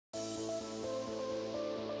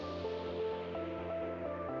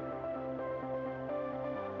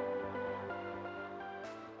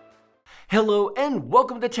Hello and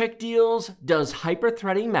welcome to Tech Deals. Does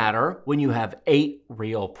hyperthreading matter when you have 8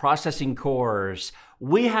 real processing cores?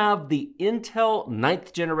 We have the Intel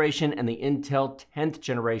 9th generation and the Intel 10th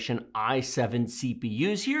generation i7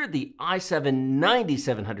 CPUs here, the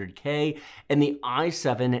i7-9700K and the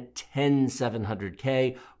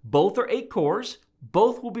i7-10700K. Both are 8 cores.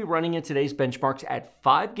 Both will be running in today's benchmarks at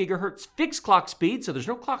 5 gigahertz fixed clock speed, so there's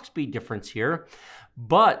no clock speed difference here.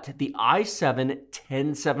 But the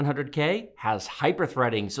i7-10700K has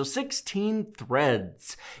hyperthreading, so 16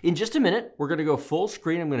 threads. In just a minute, we're going to go full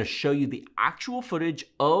screen. I'm going to show you the actual footage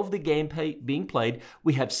of the gameplay being played.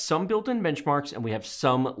 We have some built-in benchmarks, and we have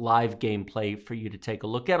some live gameplay for you to take a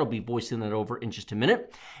look at. I'll be voicing that over in just a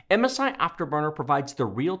minute. MSI Afterburner provides the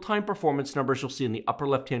real-time performance numbers you'll see in the upper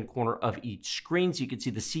left-hand corner of each screen, so you can see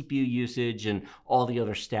the CPU usage and all the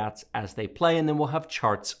other stats as they play, and then we'll have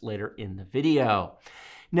charts later in the video.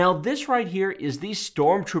 Now, this right here is the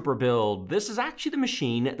Stormtrooper build. This is actually the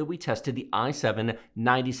machine that we tested the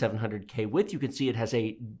i7-9700K with. You can see it has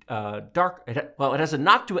a it has a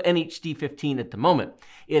Noctua NHD 15 at the moment.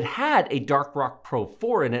 It had a Dark Rock Pro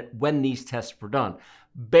 4 in it when these tests were done.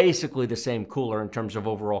 Basically the same cooler in terms of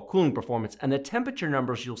overall cooling performance, and the temperature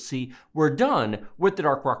numbers you'll see were done with the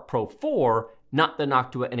Dark Rock Pro 4, not the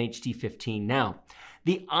Noctua NHD 15 now.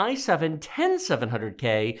 The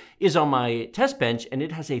i7-10700K is on my test bench, and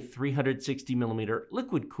it has a 360mm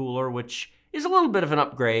liquid cooler, which is a little bit of an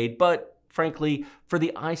upgrade, but frankly, for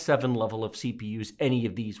the i7 level of CPUs, any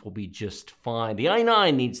of these will be just fine. The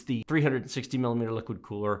i9 needs the 360mm liquid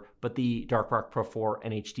cooler, but the Dark Rock Pro 4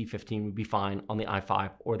 and HD 15 would be fine on the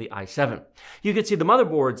i5 or the i7. You can see the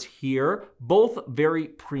motherboards here, both very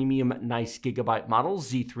premium, nice Gigabyte models,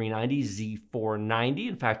 Z390, Z490.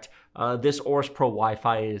 In fact, this Aorus Pro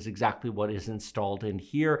Wi-Fi is exactly what is installed in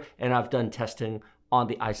here, and I've done testing on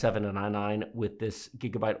the i7 and i9 with this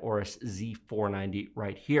Gigabyte Aorus Z490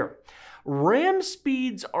 right here. RAM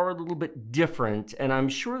speeds are a little bit different, and I'm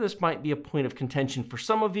sure this might be a point of contention for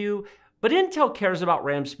some of you, but Intel cares about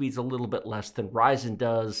RAM speeds a little bit less than Ryzen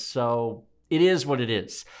does, so it is what it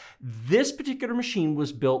is. This particular machine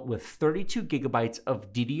was built with 32 gigabytes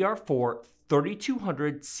of DDR4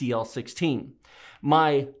 3200 CL16.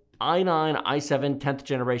 My i9, i7 10th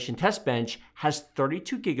generation test bench has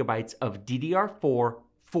 32 gigabytes of DDR4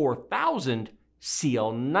 4000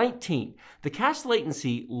 CL19. The cache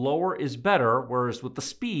latency, lower is better, whereas with the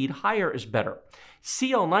speed, higher is better.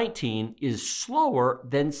 CL19 is slower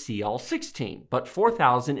than CL16, but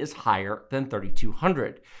 4000 is higher than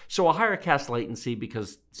 3200. So a higher cache latency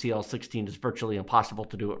because CL16 is virtually impossible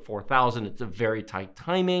to do at 4000. It's a very tight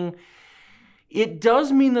timing. It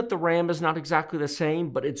does mean that the RAM is not exactly the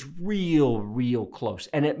same, but it's real close.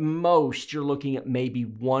 And at most, you're looking at maybe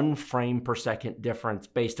 1 frame per second difference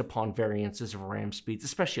based upon variances of RAM speeds,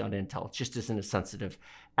 especially on Intel. It just isn't as sensitive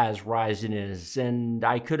as Ryzen is. And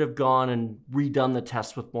I could have gone and redone the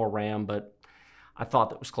test with more RAM, but I thought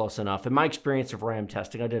that was close enough. In my experience of RAM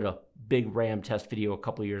testing, I did a big RAM test video a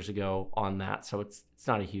couple years ago on that, so it's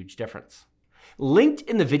not a huge difference. Linked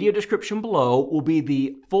in the video description below will be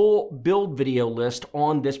the full build video list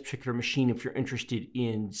on this particular machine if you're interested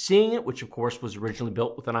in seeing it, which of course was originally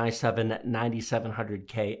built with an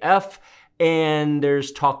i7-9700KF. And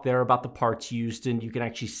there's talk there about the parts used, and you can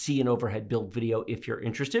actually see an overhead build video if you're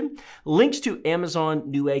interested. Links to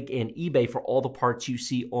Amazon, Newegg, and eBay for all the parts you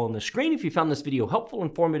see on the screen. If you found this video helpful,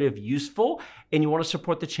 informative, useful, and you want to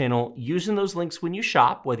support the channel, using those links when you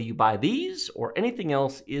shop, whether you buy these or anything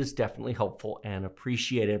else, is definitely helpful and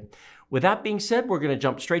appreciated. With that being said, we're going to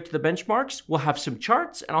jump straight to the benchmarks. We'll have some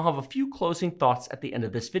charts, and I'll have a few closing thoughts at the end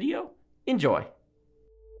of this video. Enjoy.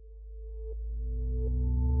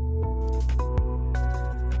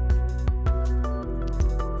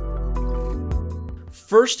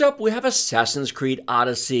 First up, we have Assassin's Creed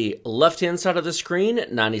Odyssey. Left-hand side of the screen,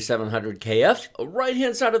 9700KF.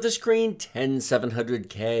 Right-hand side of the screen,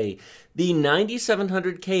 10700K. The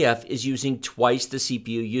 9700KF is using twice the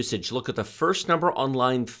CPU usage. Look at the first number on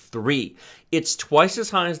line 3. It's twice as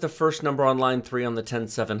high as the first number on line 3 on the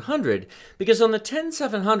 10700, because on the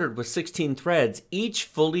 10700 with 16 threads, each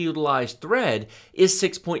fully utilized thread is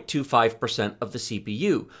 6.25% of the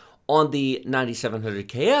CPU. On the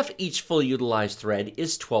 9700KF, each fully utilized thread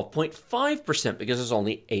is 12.5% because there's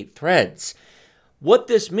only 8 threads. What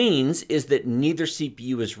this means is that neither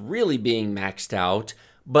CPU is really being maxed out,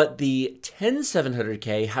 but the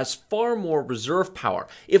 10700K has far more reserve power.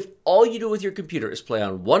 If all you do with your computer is play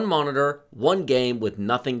on one monitor, one game with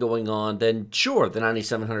nothing going on, then sure, the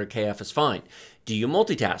 9700KF is fine. Do you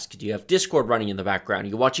multitask? Do you have Discord running in the background? Are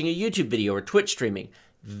you watching a YouTube video or Twitch streaming?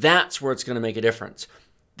 That's where it's going to make a difference.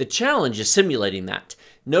 The challenge is simulating that.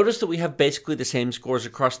 Notice that we have basically the same scores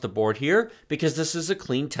across the board here because this is a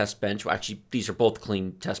clean test bench. Well, actually, these are both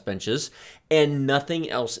clean test benches, and nothing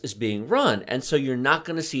else is being run. And so you're not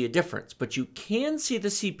going to see a difference, but you can see the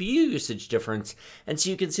CPU usage difference. And so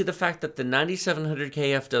you can see the fact that the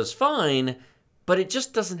 9700KF does fine, but it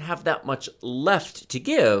just doesn't have that much left to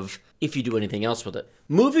give if you do anything else with it.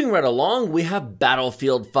 Moving right along, we have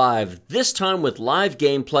Battlefield 5, this time with live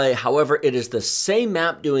gameplay. However, it is the same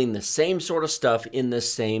map doing the same sort of stuff in the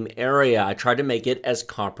same area. I tried to make it as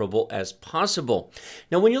comparable as possible.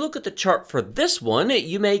 Now, when you look at the chart for this one,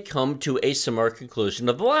 you may come to a similar conclusion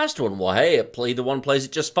of the last one. Well, hey, either one plays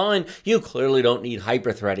it just fine. You clearly don't need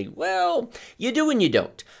hyper-threading. Well, you do and you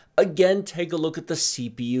don't. Again, take a look at the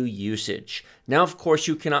CPU usage. Now, of course,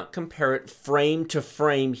 you cannot compare it frame to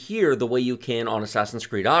frame here the way you can on Assassin's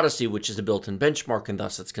Creed Odyssey, which is a built-in benchmark, and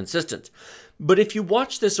thus it's consistent. But if you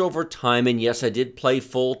watch this over time, and yes, I did play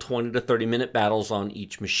full 20 to 30-minute battles on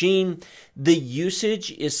each machine, the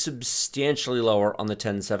usage is substantially lower on the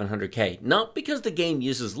 10700K. Not because the game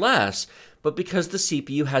uses less, but because the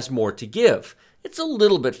CPU has more to give. It's a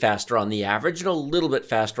little bit faster on the average and a little bit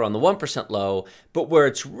faster on the 1% low, but where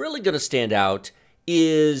it's really going to stand out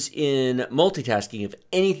is in multitasking if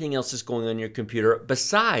anything else is going on your computer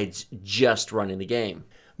besides just running the game.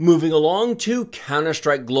 Moving along to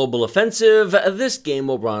Counter-Strike Global Offensive, this game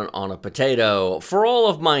will run on a potato. For all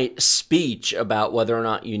of my speech about whether or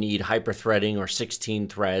not you need hyper-threading or 16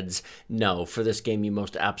 threads, no, for this game you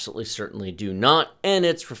most absolutely certainly do not, and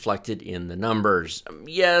it's reflected in the numbers.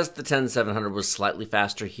 Yes, the 10700 was slightly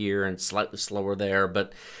faster here and slightly slower there,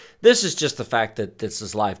 but this is just the fact that this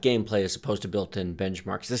is live gameplay as opposed to built-in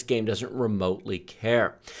benchmarks. This game doesn't remotely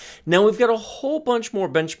care. Now, we've got a whole bunch more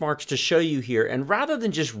benchmarks to show you here, and rather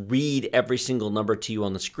than just read every single number to you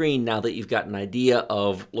on the screen, now that you've got an idea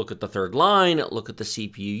of, look at the third line, look at the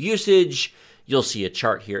CPU usage, you'll see a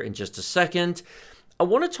chart here in just a second. I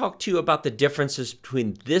want to talk to you about the differences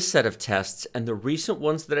between this set of tests and the recent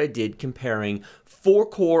ones that I did comparing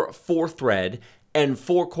 4-core, 4-thread, and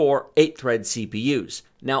 4-core, 8-thread CPUs.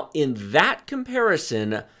 Now, in that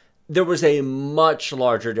comparison, there was a much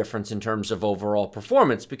larger difference in terms of overall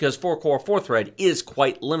performance because 4-core, 4-thread is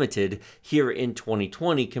quite limited here in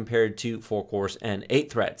 2020 compared to 4 cores and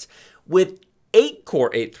 8 threads. With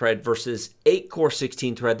 8-core 8-thread versus 8-core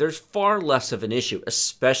 16-thread, there's far less of an issue,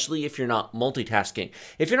 especially if you're not multitasking.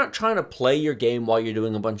 If you're not trying to play your game while you're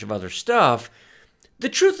doing a bunch of other stuff, the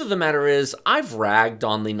truth of the matter is, I've ragged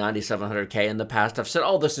on the 9700K in the past. I've said,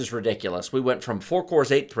 oh, this is ridiculous. We went from 4 cores,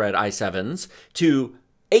 8-thread i7s to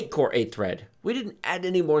 8-core, 8-thread. We didn't add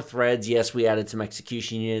any more threads. Yes, we added some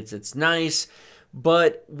execution units. It's nice,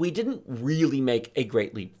 but we didn't really make a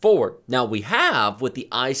great leap forward. Now, we have with the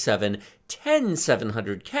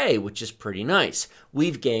i7-10700K, which is pretty nice.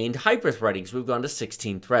 We've gained hyper-threadings. We've gone to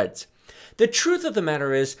 16 threads. The truth of the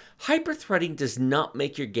matter is, hyper-threading does not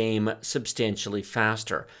make your game substantially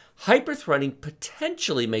faster. Hyper-threading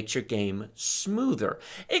potentially makes your game smoother.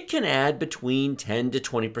 It can add between 10 to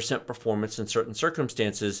 20% performance in certain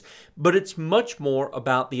circumstances, but it's much more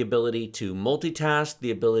about the ability to multitask,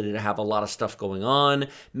 the ability to have a lot of stuff going on.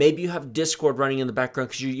 Maybe you have Discord running in the background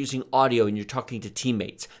because you're using audio and you're talking to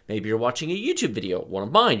teammates. Maybe you're watching a YouTube video, one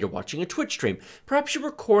of mine, you're watching a Twitch stream. Perhaps you're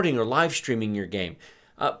recording or live streaming your game.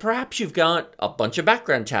 Perhaps you've got a bunch of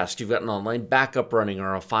background tasks. You've got an online backup running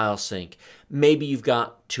or a file sync. Maybe you've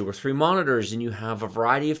got 2 or 3 monitors and you have a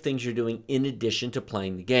variety of things you're doing in addition to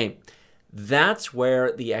playing the game. That's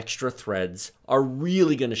where the extra threads are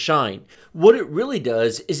really going to shine. What it really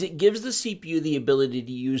does is it gives the CPU the ability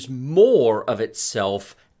to use more of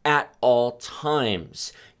itself at all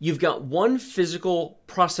times. You've got 1 physical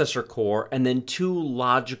processor core and then 2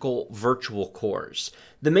 logical virtual cores.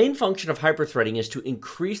 The main function of hyperthreading is to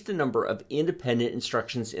increase the number of independent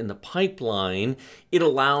instructions in the pipeline. It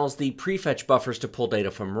allows the prefetch buffers to pull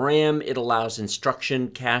data from RAM. It allows instruction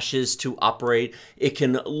caches to operate. It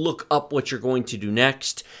can look up what you're going to do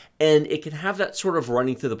next. And it can have that sort of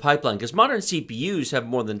running through the pipeline because modern CPUs have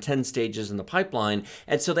more than 10 stages in the pipeline,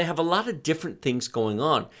 and so they have a lot of different things going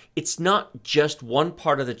on. It's not just one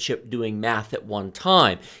part of the chip doing math at one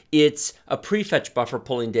time. It's a prefetch buffer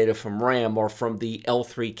pulling data from RAM or from the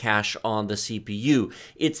L3 cache on the CPU.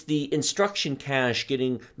 It's the instruction cache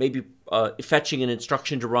getting maybe fetching an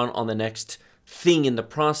instruction to run on the next thing in the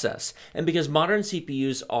process. And because modern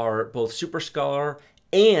CPUs are both superscalar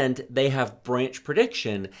and they have branch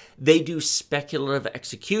prediction, they do speculative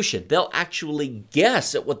execution. They'll actually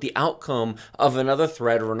guess at what the outcome of another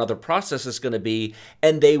thread or another process is going to be,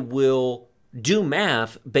 and they will do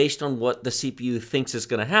math based on what the CPU thinks is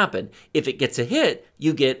going to happen. If it gets a hit,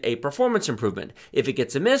 you get a performance improvement. If it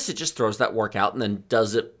gets a miss, it just throws that work out and then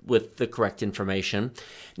does it with the correct information.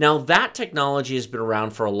 Now, that technology has been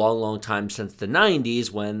around for a long, long time, since the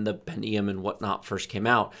 90s when the Pentium and whatnot first came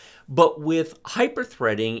out. But with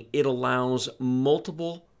hyperthreading, it allows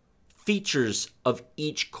multiple features of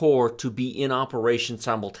each core to be in operation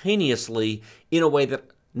simultaneously in a way that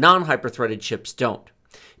non-hyperthreaded chips don't.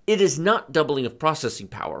 It is not doubling of processing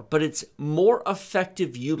power, but it's more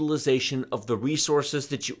effective utilization of the resources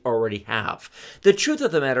that you already have. The truth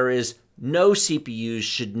of the matter is, no CPUs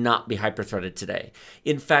should not be hyperthreaded today.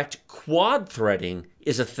 In fact, quad threading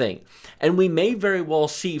is a thing, and we may very well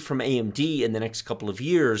see from AMD in the next couple of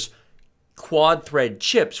years quad thread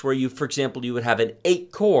chips where you, for example, you would have an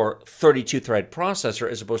 8-core 32-thread processor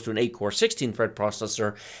as opposed to an 8-core 16-thread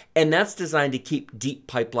processor, and that's designed to keep deep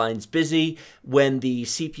pipelines busy. When the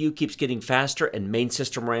CPU keeps getting faster and main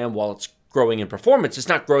system RAM, while it's growing in performance, it's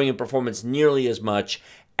not growing in performance nearly as much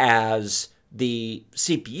as the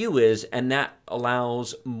CPU is, and that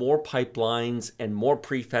allows more pipelines and more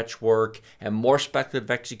prefetch work and more speculative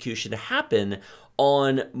execution to happen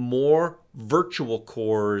on more virtual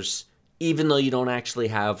cores, even though you don't actually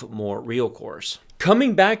have more real cores.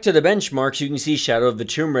 Coming back to the benchmarks, you can see Shadow of the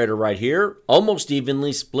Tomb Raider right here, almost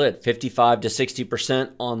evenly split, 55 to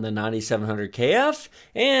 60% on the 9700KF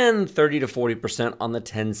and 30 to 40% on the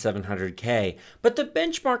 10700K. But the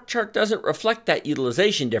benchmark chart doesn't reflect that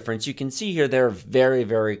utilization difference. You can see here they're very,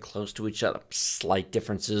 very close to each other, slight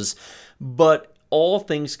differences, but all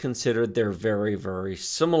things considered, they're very, very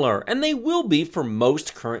similar, and they will be for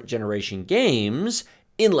most current generation games,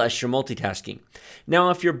 unless you're multitasking. Now,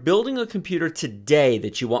 if you're building a computer today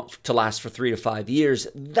that you want to last for 3 to 5 years,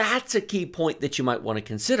 that's a key point that you might want to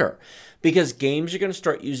consider, because games are going to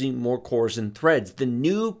start using more cores and threads. The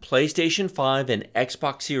new PlayStation 5 and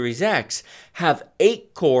Xbox Series X have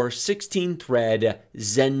 8-core, 16-thread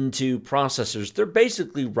Zen 2 processors. They're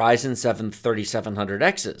basically Ryzen 7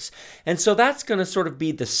 3700Xs. And so that's going to sort of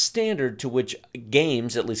be the standard to which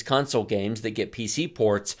games, at least console games that get PC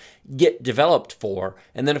ports, get developed for.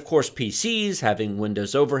 And then, of course, PCs having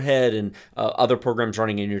Windows overhead and other programs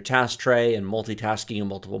running in your task tray and multitasking and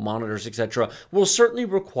multiple monitors, etc., will certainly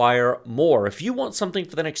require more. If you want something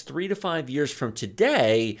for the next 3 to 5 years from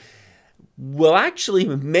today, well, actually,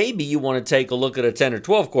 maybe you want to take a look at a 10 or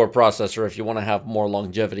 12-core processor if you want to have more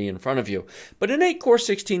longevity in front of you. But an 8-core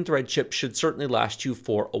 16-thread chip should certainly last you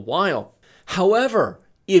for a while. However,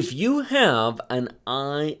 if you have an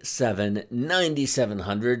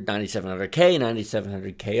i7-9700, 9700K,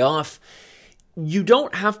 9700K off, you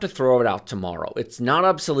don't have to throw it out tomorrow. It's not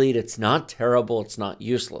obsolete, it's not terrible, it's not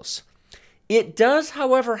useless. It does,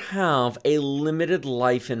 however, have a limited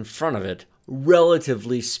life in front of it,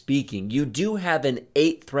 relatively speaking. You do have an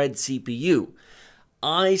 8-thread CPU.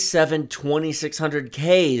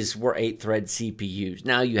 i7-2600Ks were 8-thread CPUs.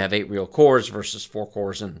 Now you have 8 real cores versus 4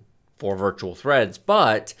 cores and 4 virtual threads,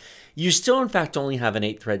 but you still, in fact, only have an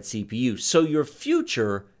 8-thread CPU, so your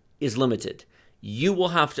future is limited. You will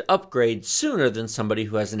have to upgrade sooner than somebody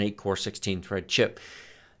who has an 8-core 16-thread chip,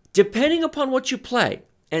 depending upon what you play.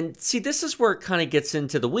 And see, this is where it kind of gets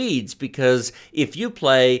into the weeds, because if you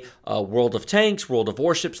play World of Tanks, World of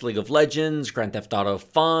Warships, League of Legends, Grand Theft Auto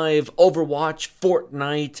 5, Overwatch,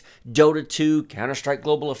 Fortnite, Dota 2, Counter-Strike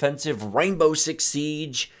Global Offensive, Rainbow Six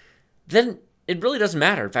Siege, then it really doesn't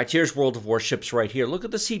matter. In fact, here's World of Warships right here. Look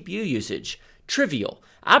at the CPU usage. Trivial.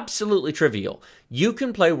 Absolutely trivial. You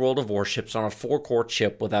can play World of Warships on a 4-core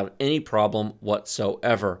chip without any problem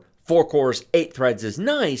whatsoever. 4 cores, 8 threads is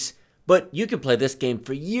nice, but you can play this game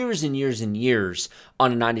for years and years and years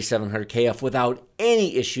on a 9700KF without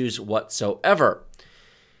any issues whatsoever.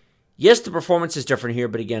 Yes, the performance is different here,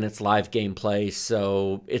 but again, it's live gameplay,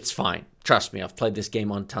 so it's fine. Trust me, I've played this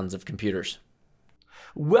game on tons of computers.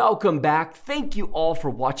 Welcome back. Thank you all for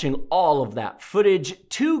watching all of that footage.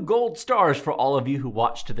 2 gold stars for all of you who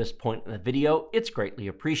watched to this point in the video. It's greatly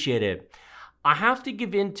appreciated. I have to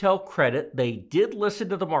give Intel credit. They did listen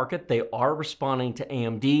to the market. They are responding to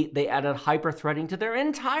AMD. They added hyper-threading to their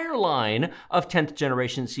entire line of 10th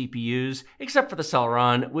generation CPUs, except for the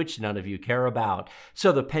Celeron, which none of you care about.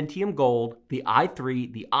 So the Pentium Gold, the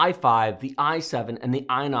i3, the i5, the i7, and the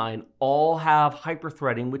i9 all have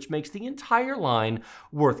hyper-threading, which makes the entire line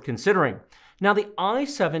worth considering. Now, the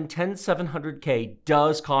i7-10700K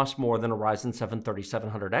does cost more than a Ryzen 7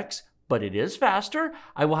 3700X, but it is faster.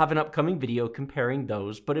 I will have an upcoming video comparing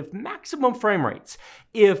those. But if maximum frame rates,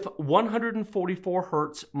 if 144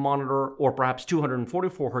 hertz monitor or perhaps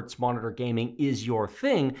 244 hertz monitor gaming is your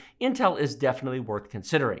thing, Intel is definitely worth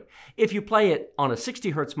considering. If you play it on a 60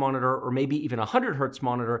 hertz monitor or maybe even a 100 hertz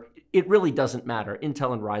monitor, it really doesn't matter.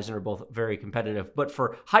 Intel and Ryzen are both very competitive. But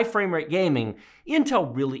for high frame rate gaming,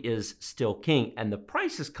 Intel really is still king. And the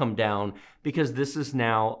price has come down because this is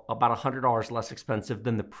now about $100 less expensive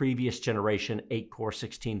than the previous generation 8-core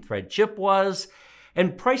 16-thread chip was.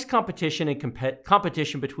 And price competition and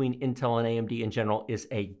competition between Intel and AMD in general is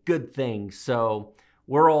a good thing. So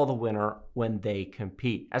we're all the winner when they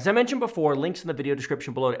compete. As I mentioned before, links in the video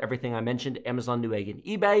description below to everything I mentioned, Amazon, Newegg, and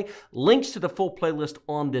eBay. Links to the full playlist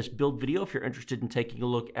on this build video if you're interested in taking a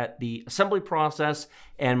look at the assembly process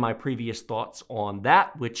and my previous thoughts on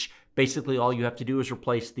that, which basically all you have to do is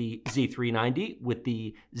replace the Z390 with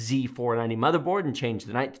the Z490 motherboard and change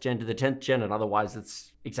the 9th gen to the 10th gen, and otherwise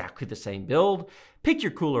it's exactly the same build. Pick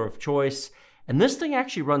your cooler of choice. And this thing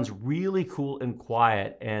actually runs really cool and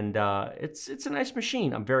quiet, and it's a nice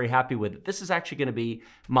machine. I'm very happy with it. This is actually going to be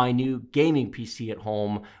my new gaming PC at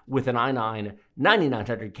home with an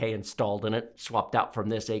i7-9700K installed in it, swapped out from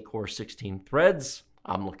this 8-core 16 threads.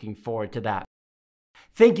 I'm looking forward to that.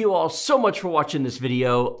 Thank you all so much for watching this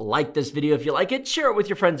video. Like this video if you like it, share it with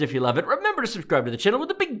your friends if you love it. Remember to subscribe to the channel with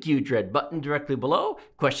the big huge red button directly below.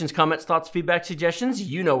 Questions, comments, thoughts, feedback, suggestions,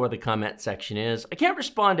 you know where the comment section is. I can't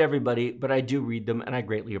respond to everybody, but I do read them and I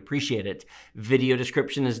greatly appreciate it. Video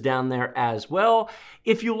description is down there as well.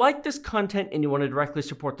 If you like this content and you want to directly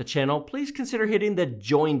support the channel, please consider hitting the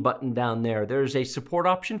join button down there. There's a support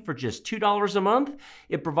option for just $2 a month.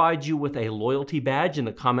 It provides you with a loyalty badge in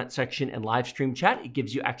the comment section and live stream chat. It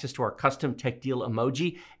gives you access to our custom Tech Deal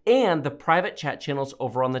emoji and the private chat channels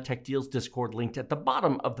over on the Tech Deals Discord linked at the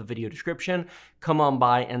bottom of the video description. Come on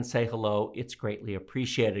by and say hello. It's greatly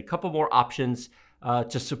appreciated. A couple more options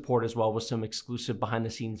to support as well with some exclusive behind the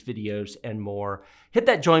scenes videos and more. Hit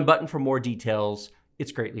that join button for more details.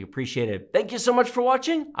 It's greatly appreciated. Thank you so much for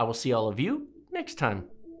watching. I will see all of you next time.